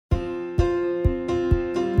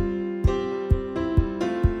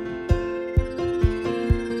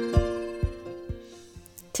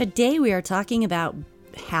Today we are talking about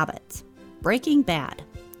habits. Breaking bad.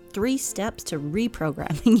 3 steps to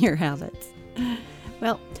reprogramming your habits.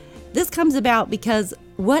 Well, this comes about because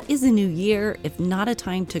what is a new year if not a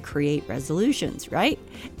time to create resolutions, right?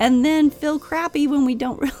 And then feel crappy when we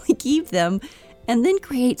don't really keep them, and then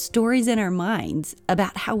create stories in our minds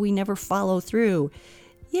about how we never follow through.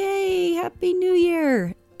 Yay, Happy New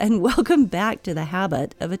Year! And welcome back to the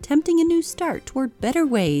habit of attempting a new start toward better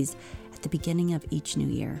ways at the beginning of each new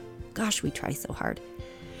year. Gosh, we try so hard.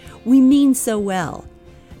 We mean so well.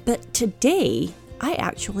 But today, I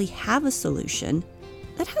actually have a solution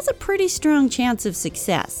that has a pretty strong chance of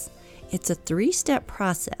success. It's a 3-step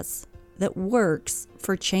process that works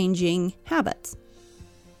for changing habits.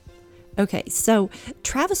 Okay, so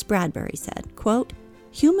Travis Bradberry said, quote,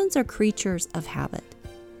 "Humans are creatures of habit.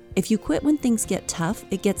 If you quit when things get tough,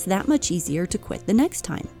 it gets that much easier to quit the next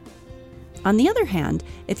time. On the other hand,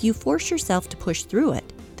 if you force yourself to push through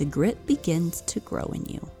it, the grit begins to grow in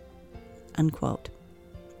you." Unquote.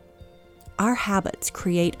 Our habits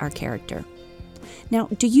create our character. Now,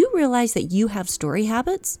 do you realize that you have story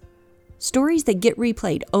habits? Stories that get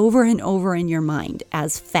replayed over and over in your mind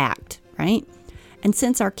as fact, right? And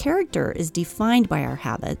since our character is defined by our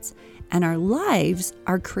habits and our lives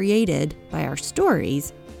are created by our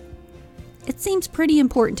stories, it seems pretty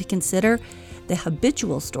important to consider the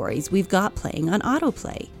habitual stories we've got playing on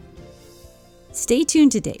autoplay. Stay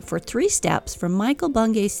tuned today for 3 steps from Michael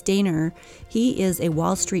Bungay Stanier. He is a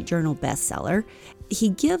Wall Street Journal bestseller. He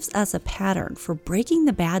gives us a pattern for breaking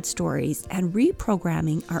the bad stories and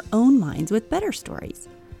reprogramming our own minds with better stories.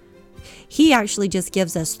 He actually just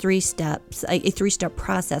gives us 3 steps, a 3-step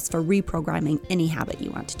process for reprogramming any habit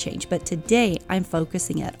you want to change. But today, I'm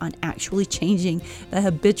focusing it on actually changing the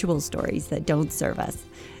habitual stories that don't serve us.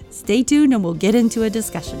 Stay tuned and we'll get into a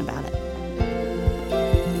discussion about it.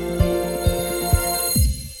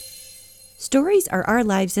 Stories are our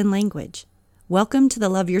lives in language. Welcome to the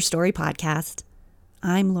Love Your Story podcast.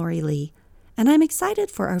 I'm Lori Lee, and I'm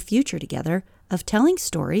excited for our future together of telling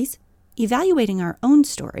stories, evaluating our own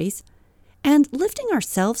stories, and lifting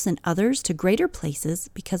ourselves and others to greater places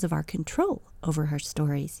because of our control over our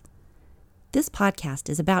stories. This podcast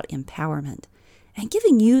is about empowerment and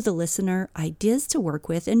giving you, the listener, ideas to work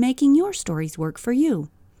with in making your stories work for you.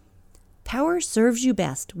 Power serves you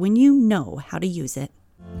best when you know how to use it.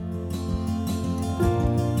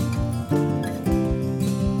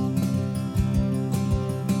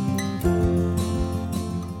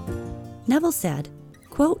 Neville said,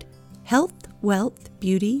 quote, "Health, wealth,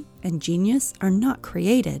 beauty, and genius are not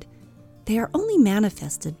created. They are only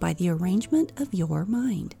manifested by the arrangement of your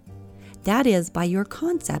mind. That is, by your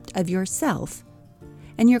concept of yourself.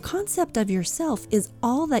 And your concept of yourself is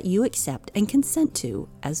all that you accept and consent to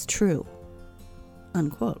as true."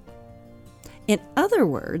 Unquote. In other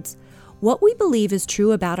words, what we believe is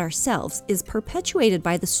true about ourselves is perpetuated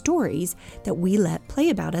by the stories that we let play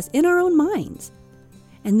about us in our own minds.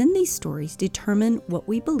 And then these stories determine what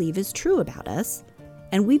we believe is true about us,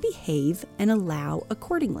 and we behave and allow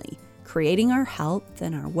accordingly, creating our health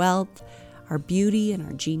and our wealth, our beauty and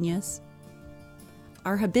our genius.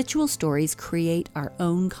 Our habitual stories create our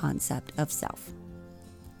own concept of self.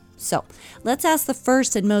 So, let's ask the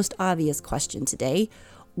first and most obvious question today.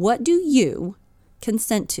 What do you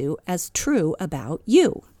consent to as true about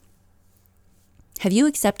you? Have you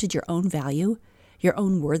accepted your own value, your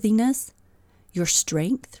own worthiness, your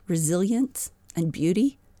strength, resilience, and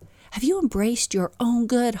beauty? Have you embraced your own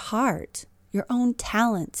good heart, your own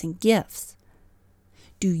talents and gifts?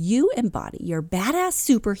 Do you embody your badass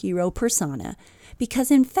superhero persona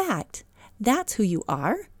because, in fact, that's who you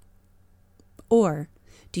are? Or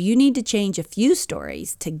do you need to change a few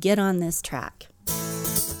stories to get on this track?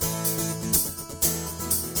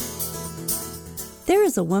 There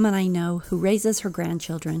is a woman I know who raises her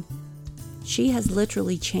grandchildren. She has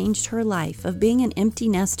literally changed her life of being an empty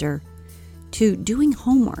nester to doing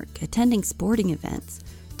homework, attending sporting events,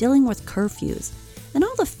 dealing with curfews, and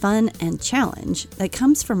all the fun and challenge that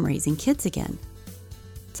comes from raising kids again.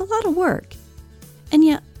 It's a lot of work. And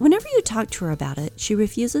yet, whenever you talk to her about it, she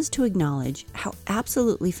refuses to acknowledge how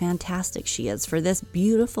absolutely fantastic she is for this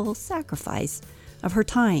beautiful sacrifice of her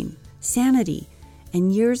time, sanity,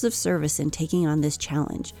 and years of service in taking on this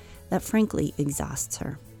challenge that frankly exhausts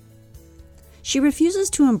her. She refuses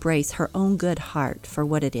to embrace her own good heart for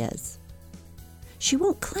what it is. She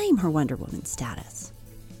won't claim her Wonder Woman status.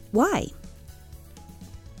 Why?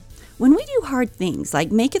 When we do hard things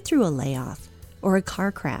like make it through a layoff or a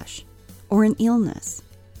car crash or an illness,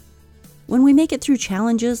 when we make it through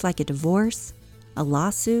challenges like a divorce, a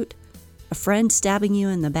lawsuit, a friend stabbing you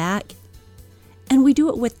in the back, And we do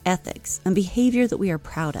it with ethics and behavior that we are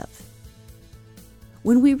proud of.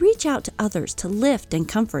 When we reach out to others to lift and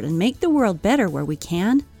comfort and make the world better where we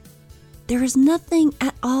can, there is nothing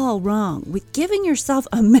at all wrong with giving yourself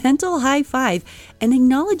a mental high five and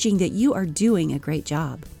acknowledging that you are doing a great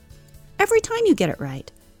job. Every time you get it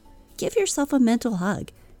right, give yourself a mental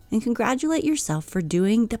hug and congratulate yourself for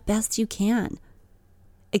doing the best you can.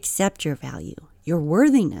 Accept your value, your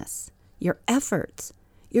worthiness, your efforts,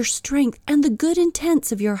 your strength, and the good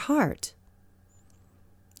intents of your heart.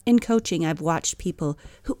 In coaching, I've watched people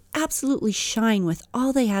who absolutely shine with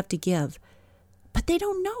all they have to give, but they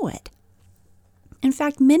don't know it. In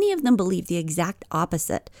fact, many of them believe the exact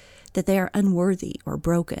opposite, that they are unworthy or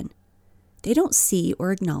broken. They don't see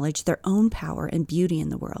or acknowledge their own power and beauty in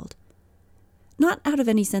the world. Not out of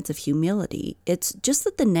any sense of humility, it's just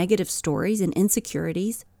that the negative stories and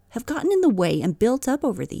insecurities have gotten in the way and built up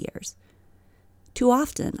over the years. Too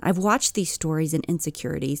often, I've watched these stories and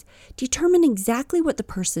insecurities determine exactly what the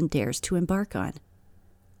person dares to embark on.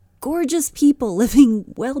 Gorgeous people living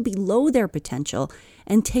well below their potential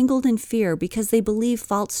and tangled in fear because they believe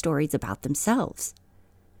false stories about themselves.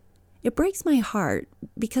 It breaks my heart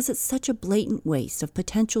because it's such a blatant waste of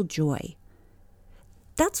potential joy.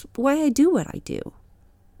 That's why I do what I do.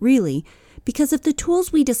 Really, because if the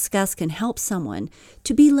tools we discuss can help someone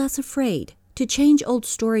to be less afraid, to change old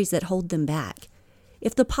stories that hold them back,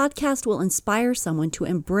 if the podcast will inspire someone to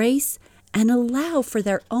embrace and allow for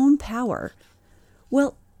their own power,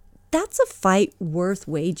 well, that's a fight worth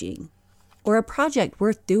waging, or a project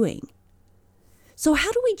worth doing. So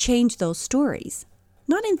how do we change those stories?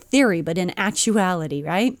 Not in theory, but in actuality,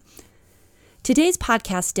 right? Today's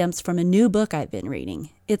podcast stems from a new book I've been reading.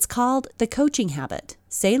 It's called The Coaching Habit: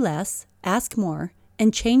 Say Less, Ask More,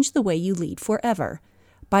 and Change the Way You Lead Forever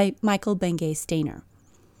by Michael Bengay Stainer.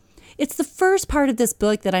 It's the first part of this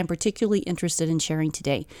book that I'm particularly interested in sharing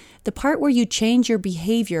today, the part where you change your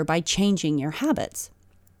behavior by changing your habits.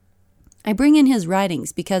 I bring in his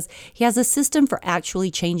writings because he has a system for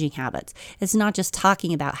actually changing habits. It's not just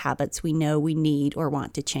talking about habits we know we need or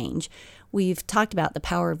want to change. We've talked about the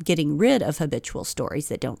power of getting rid of habitual stories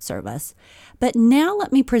that don't serve us. But now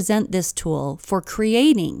let me present this tool for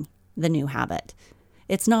creating the new habit.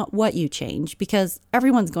 It's not what you change, because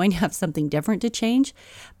everyone's going to have something different to change,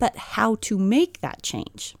 but how to make that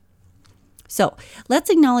change. So let's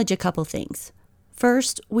acknowledge a couple things.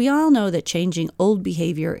 First, we all know that changing old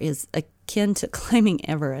behavior is akin to climbing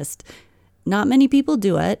Everest. Not many people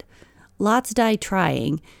do it. Lots die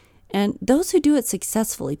trying. And those who do it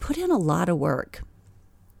successfully put in a lot of work.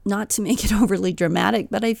 Not to make it overly dramatic,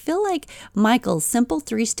 but I feel like Michael's simple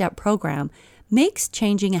 3-step program makes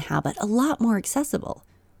changing a habit a lot more accessible.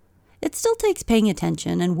 It still takes paying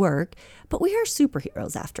attention and work, but we are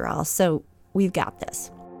superheroes after all, so we've got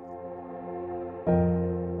this.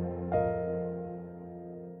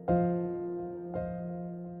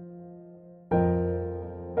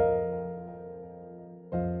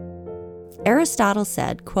 Aristotle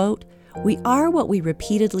said, quote, "We are what we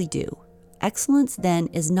repeatedly do. Excellence then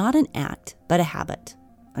is not an act, but a habit,"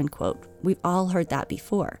 unquote. We've all heard that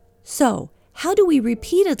before. So, how do we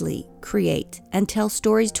repeatedly create and tell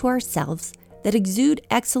stories to ourselves that exude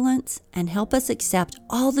excellence and help us accept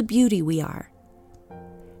all the beauty we are?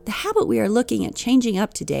 The habit we are looking at changing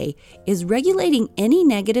up today is regulating any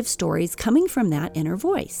negative stories coming from that inner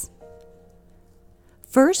voice.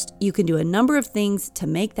 First, you can do a number of things to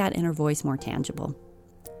make that inner voice more tangible.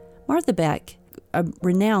 Martha Beck, a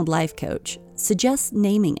renowned life coach, suggests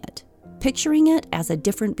naming it, picturing it as a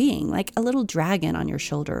different being, like a little dragon on your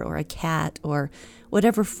shoulder or a cat or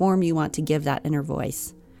whatever form you want to give that inner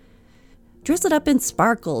voice. Dress it up in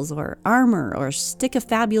sparkles or armor, or stick a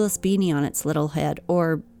fabulous beanie on its little head,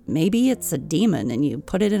 or maybe it's a demon and you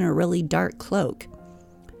put it in a really dark cloak.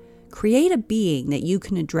 Create a being that you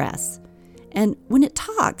can address. And when it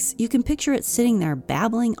talks, you can picture it sitting there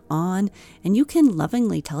babbling on, and you can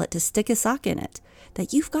lovingly tell it to stick a sock in it,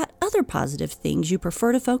 that you've got other positive things you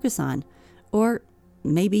prefer to focus on. Or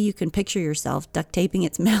maybe you can picture yourself duct taping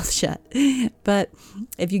its mouth shut. But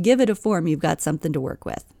if you give it a form, you've got something to work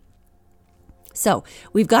with. So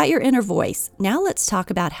we've got your inner voice. Now let's talk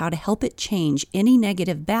about how to help it change any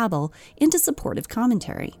negative babble into supportive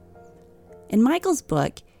commentary. In Michael's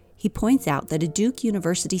book, he points out that a Duke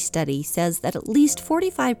University study says that at least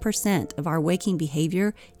 45% of our waking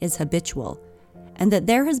behavior is habitual, and that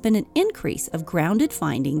there has been an increase of grounded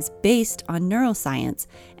findings based on neuroscience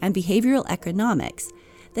and behavioral economics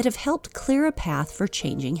that have helped clear a path for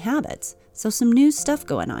changing habits. So some new stuff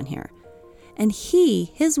going on here. And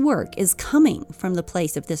his work is coming from the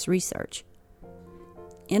place of this research.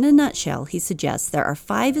 in a nutshell, he suggests there are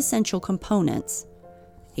 5 essential components: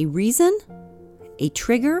 a reason, a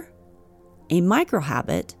trigger, a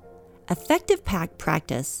microhabit, effective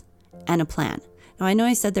practice, and a plan. Now, I know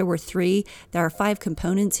I said there were 3. There are 5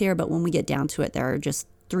 components here, but when we get down to it, there are just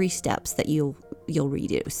 3 steps that you'll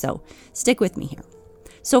redo. So stick with me here.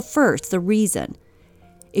 So first, the reason.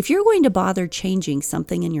 If you're going to bother changing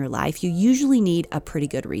something in your life, you usually need a pretty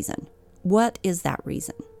good reason. What is that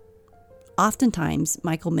reason? Oftentimes,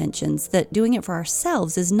 Michael mentions that doing it for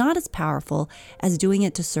ourselves is not as powerful as doing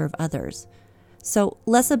it to serve others. So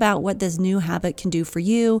less about what this new habit can do for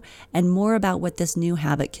you and more about what this new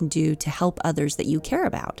habit can do to help others that you care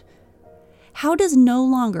about. How does no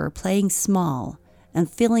longer playing small and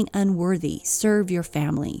feeling unworthy serve your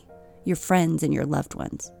family, your friends, and your loved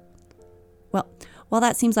ones? Well, while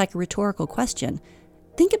that seems like a rhetorical question,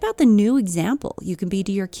 think about the new example you can be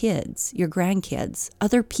to your kids, your grandkids,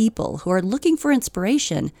 other people who are looking for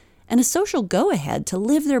inspiration and a social go-ahead to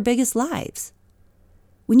live their biggest lives.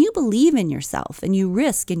 When you believe in yourself and you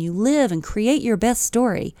risk and you live and create your best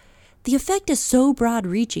story, the effect is so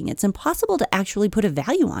broad-reaching it's impossible to actually put a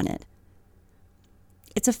value on it.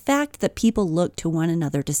 It's a fact that people look to one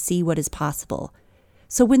another to see what is possible.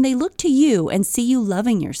 So when they look to you and see you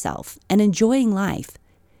loving yourself and enjoying life,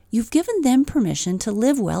 you've given them permission to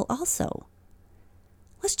live well also.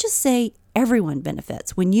 Let's just say everyone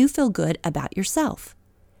benefits when you feel good about yourself.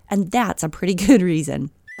 And that's a pretty good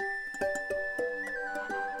reason.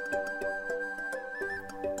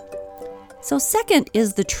 So second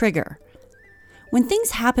is the trigger. When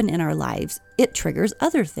things happen in our lives, it triggers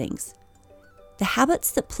other things. The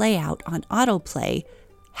habits that play out on autoplay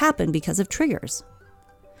happen because of triggers.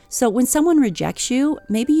 So when someone rejects you,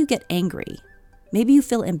 maybe you get angry. Maybe you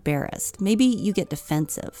feel embarrassed. Maybe you get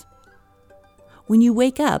defensive. When you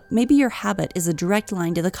wake up, maybe your habit is a direct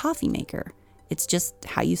line to the coffee maker. It's just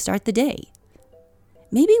how you start the day.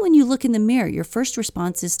 Maybe when you look in the mirror, your first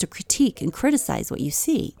response is to critique and criticize what you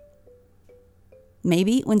see.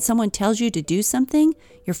 Maybe when someone tells you to do something,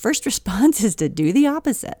 your first response is to do the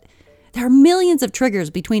opposite. There are millions of triggers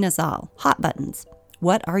between us all, hot buttons.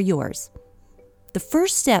 What are yours? The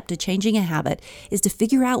first step to changing a habit is to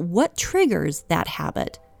figure out what triggers that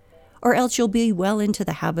habit, or else you'll be well into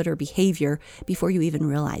the habit or behavior before you even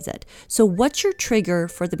realize it. So what's your trigger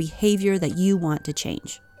for the behavior that you want to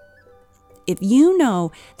change? If you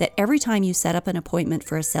know that every time you set up an appointment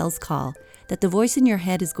for a sales call, that the voice in your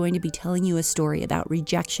head is going to be telling you a story about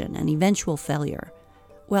rejection and eventual failure,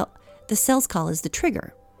 well, the sales call is the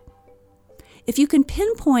trigger. If you can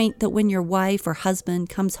pinpoint that when your wife or husband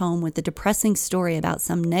comes home with a depressing story about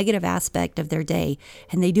some negative aspect of their day,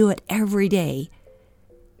 and they do it every day,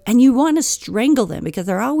 and you want to strangle them because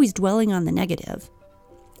they're always dwelling on the negative,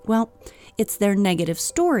 well, it's their negative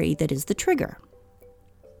story that is the trigger.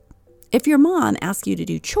 If your mom asks you to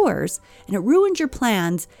do chores and it ruins your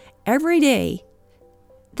plans every day,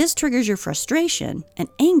 this triggers your frustration and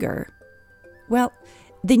anger, well,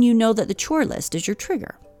 then you know that the chore list is your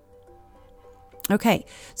trigger. Okay,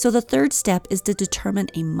 so the third step is to determine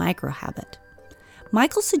a microhabit.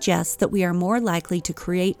 Michael suggests that we are more likely to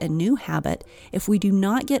create a new habit if we do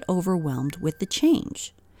not get overwhelmed with the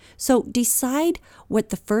change. So decide what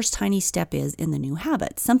the first tiny step is in the new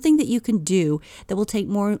habit, something that you can do that will take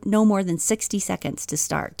no more than 60 seconds to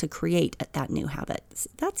start to create that new habit.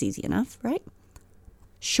 That's easy enough, right?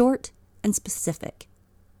 Short and specific.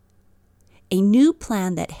 A new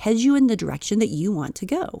plan that heads you in the direction that you want to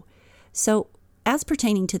go. So as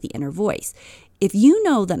pertaining to the inner voice, if you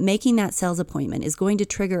know that making that sales appointment is going to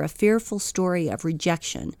trigger a fearful story of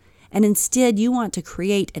rejection, and instead you want to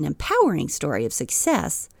create an empowering story of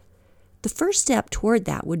success, the first step toward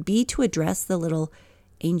that would be to address the little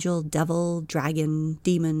angel, devil, dragon,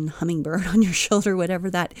 demon, hummingbird on your shoulder, whatever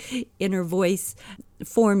that inner voice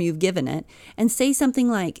form you've given it, and say something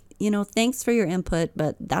like, thanks for your input,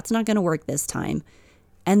 but that's not going to work this time.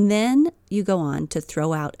 And then you go on to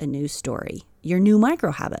throw out a new story, your new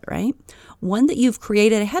micro habit, right? One that you've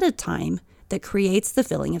created ahead of time that creates the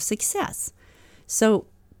feeling of success. So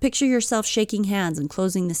picture yourself shaking hands and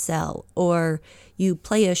closing the cell, or you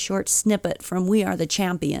play a short snippet from We Are the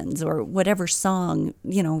Champions, or whatever song,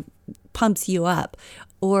 pumps you up,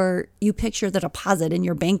 or you picture the deposit in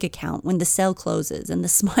your bank account when the cell closes and the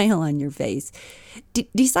smile on your face.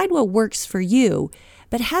 Decide what works for you,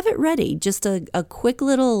 but have it ready, just a quick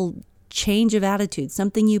little change of attitude,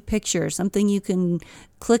 something you picture, something you can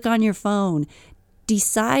click on your phone.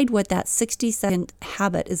 Decide what that 60-second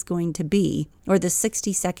habit is going to be, or the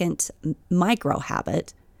 60-second micro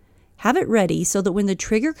habit. Have it ready so that when the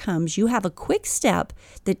trigger comes, you have a quick step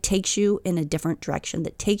that takes you in a different direction,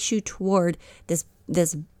 that takes you toward this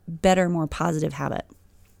better, more positive habit.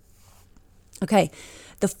 Okay,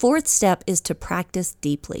 the fourth step is to practice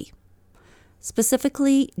deeply.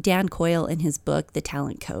 Specifically, Dan Coyle in his book, The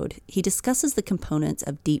Talent Code, he discusses the components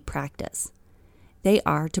of deep practice. They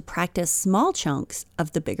are to practice small chunks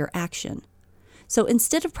of the bigger action. So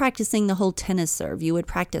instead of practicing the whole tennis serve, you would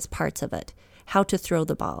practice parts of it, how to throw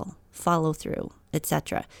the ball, follow through,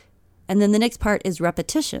 etc. And then the next part is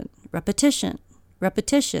repetition, repetition,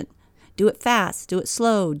 repetition. Do it fast, do it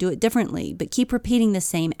slow, do it differently, but keep repeating the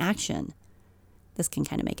same action. This can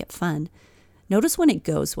kind of make it fun. Notice when it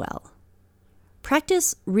goes well.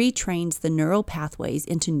 Practice retrains the neural pathways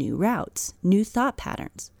into new routes, new thought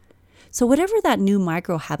patterns. So whatever that new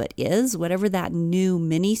micro habit is, whatever that new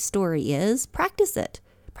mini story is, practice it.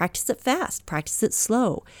 Practice it fast, practice it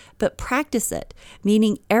slow, but practice it,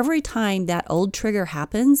 meaning every time that old trigger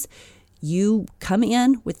happens, you come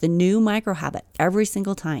in with the new micro habit every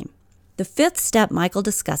single time. The fifth step Michael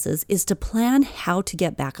discusses is to plan how to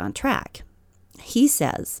get back on track. He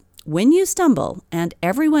says, when you stumble, and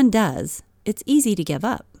everyone does, it's easy to give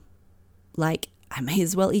up. Like, I may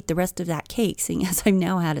as well eat the rest of that cake, seeing as I've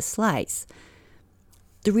now had a slice.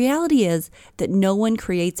 The reality is that no one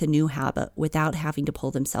creates a new habit without having to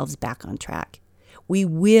pull themselves back on track. We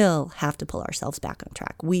will have to pull ourselves back on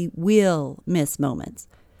track. We will miss moments.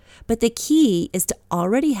 But the key is to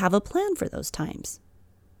already have a plan for those times.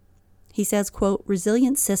 He says, quote,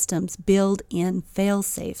 resilient systems build in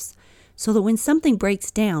fail-safes so that when something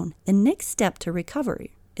breaks down, the next step to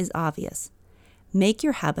recovery is obvious. Make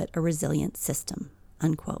your habit a resilient system,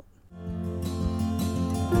 unquote.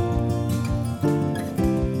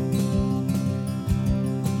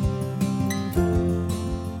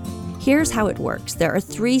 Here's how it works. There are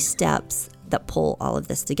 3 steps that pull all of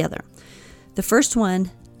this together. The first one,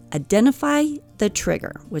 identify the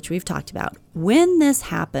trigger, which we've talked about. When this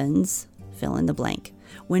happens, fill in the blank.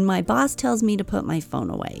 When my boss tells me to put my phone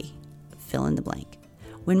away, fill in the blank.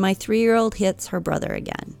 When my 3-year-old hits her brother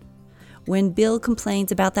again. When Bill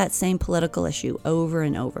complains about that same political issue over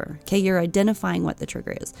and over. Okay, you're identifying what the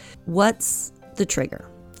trigger is. What's the trigger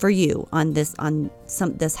for you on this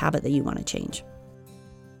habit that you want to change?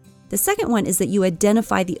 The second one is that you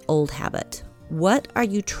identify the old habit. What are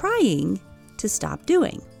you trying to stop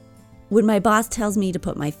doing? When my boss tells me to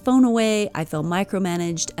put my phone away, I feel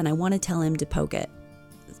micromanaged and I want to tell him to poke it.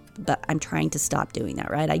 But I'm trying to stop doing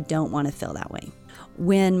that, right? I don't want to feel that way.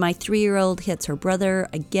 When my 3-year-old hits her brother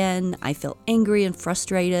again, I feel angry and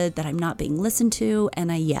frustrated that I'm not being listened to and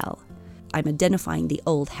I yell. I'm identifying the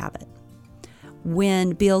old habit.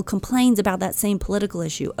 When Bill complains about that same political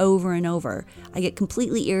issue over and over, I get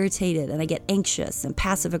completely irritated and I get anxious and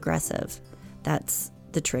passive aggressive. That's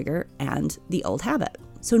the trigger and the old habit.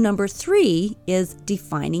 So number 3 is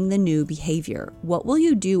defining the new behavior. What will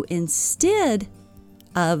you do instead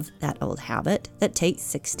of that old habit that takes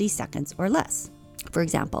 60 seconds or less? For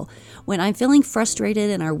example, when I'm feeling frustrated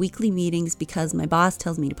in our weekly meetings because my boss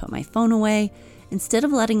tells me to put my phone away, instead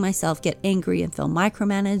of letting myself get angry and feel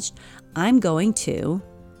micromanaged, I'm going to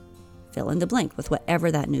fill in the blank with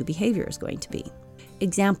whatever that new behavior is going to be.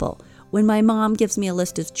 Example, when my mom gives me a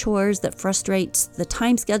list of chores that frustrates the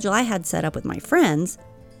time schedule I had set up with my friends,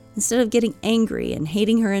 instead of getting angry and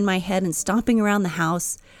hating her in my head and stomping around the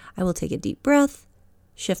house, I will take a deep breath,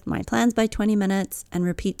 shift my plans by 20 minutes, and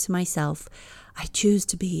repeat to myself, I choose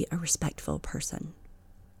to be a respectful person.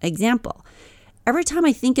 Example, every time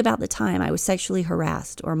I think about the time I was sexually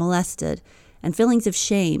harassed or molested and feelings of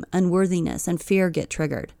shame, unworthiness, and fear get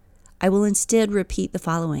triggered, I will instead repeat the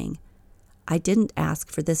following. I didn't ask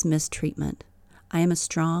for this mistreatment. I am a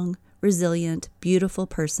strong, resilient, beautiful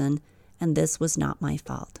person, and this was not my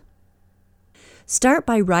fault. Start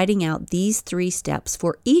by writing out these 3 steps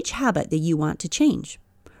for each habit that you want to change.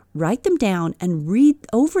 Write them down and read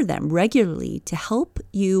over them regularly to help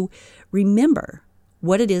you remember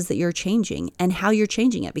what it is that you're changing and how you're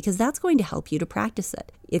changing it, because that's going to help you to practice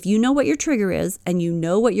it. If you know what your trigger is and you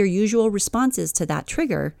know what your usual response is to that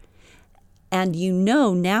trigger, and you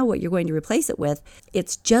know now what you're going to replace it with,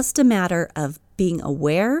 it's just a matter of being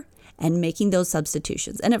aware and making those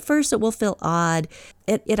substitutions. And at first it will feel odd.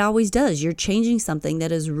 It always does. You're changing something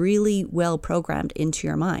that is really well programmed into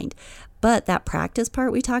your mind. But that practice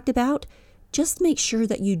part we talked about, just make sure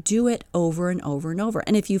that you do it over and over and over.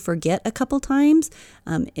 And if you forget a couple times,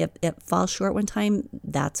 if it falls short one time,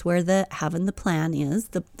 that's where having the plan is.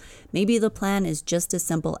 Maybe the plan is just as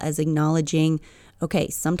simple as acknowledging, okay,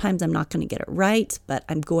 sometimes I'm not going to get it right, but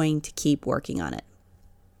I'm going to keep working on it.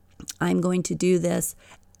 I'm going to do this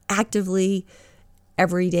actively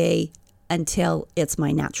every day until it's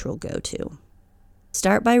my natural go-to.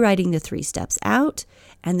 Start by writing the 3 steps out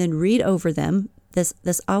and then read over them.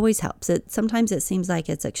 This always helps. Sometimes it seems like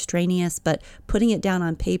it's extraneous, but putting it down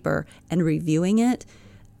on paper and reviewing it,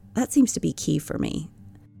 that seems to be key for me.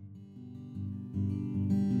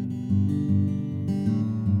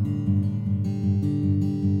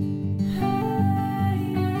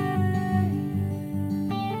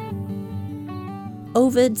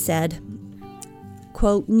 Ovid said,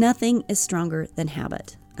 quote, "Nothing is stronger than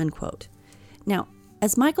habit," unquote. Now,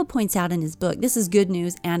 as Michael points out in his book, this is good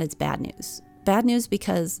news and it's bad news. Bad news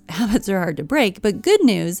because habits are hard to break, but good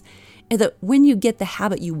news is that when you get the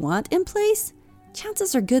habit you want in place,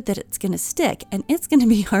 chances are good that it's going to stick and it's going to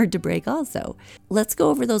be hard to break also. Let's go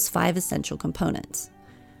over those 5 essential components.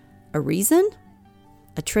 A reason,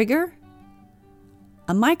 a trigger,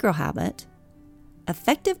 a micro habit,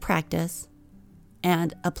 effective practice,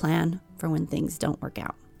 and a plan for when things don't work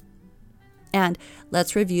out. And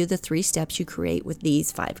let's review the 3 steps you create with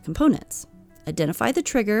these 5 components. Identify the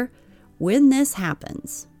trigger when this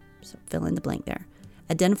happens. So fill in the blank there.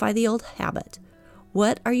 Identify the old habit.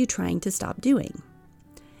 What are you trying to stop doing?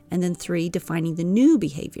 And then 3, defining the new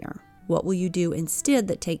behavior. What will you do instead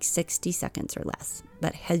that takes 60 seconds or less,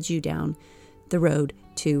 that heads you down the road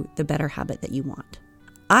to the better habit that you want?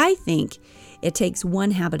 I think it takes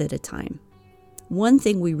one habit at a time. One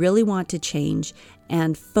thing we really want to change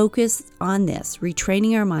and focus on this,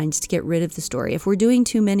 retraining our minds to get rid of the story. If we're doing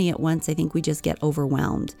too many at once, I think we just get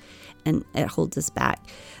overwhelmed and it holds us back.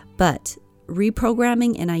 But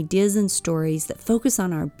reprogramming and ideas and stories that focus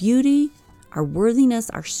on our beauty, our worthiness,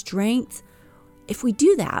 our strength, if we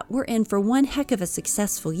do that, we're in for one heck of a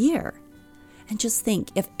successful year. And just think,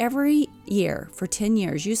 if every year for 10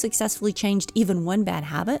 years you successfully changed even one bad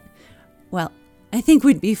habit, well, I think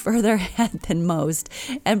we'd be further ahead than most,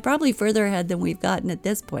 and probably further ahead than we've gotten at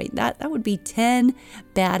this point. That would be 10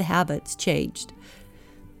 bad habits changed.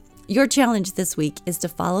 Your challenge this week is to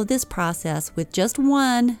follow this process with just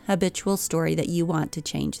one habitual story that you want to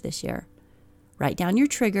change this year. Write down your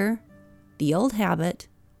trigger, the old habit,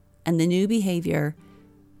 and the new behavior,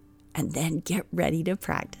 and then get ready to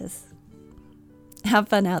practice. Have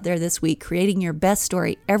fun out there this week, creating your best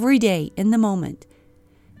story every day in the moment.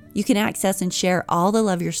 You can access and share all the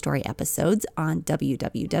Love Your Story episodes on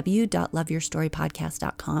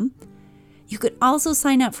www.loveyourstorypodcast.com. You could also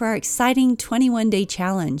sign up for our exciting 21-day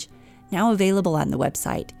challenge, now available on the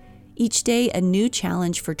website. Each day, a new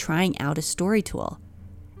challenge for trying out a story tool.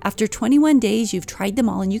 After 21 days, you've tried them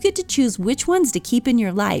all and you get to choose which ones to keep in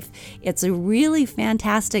your life. It's a really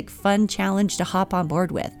fantastic, fun challenge to hop on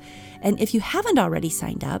board with. And if you haven't already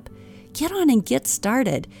signed up, get on and get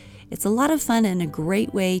started. It's a lot of fun and a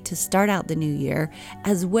great way to start out the new year,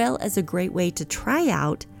 as well as a great way to try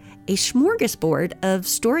out a smorgasbord of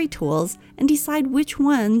story tools and decide which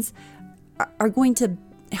ones are going to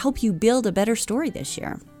help you build a better story this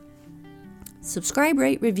year. Subscribe,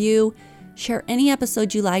 rate, review, share any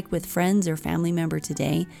episode you like with friends or family member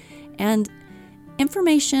today. And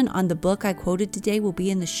information on the book I quoted today will be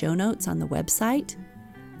in the show notes on the website.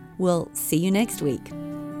 We'll see you next week.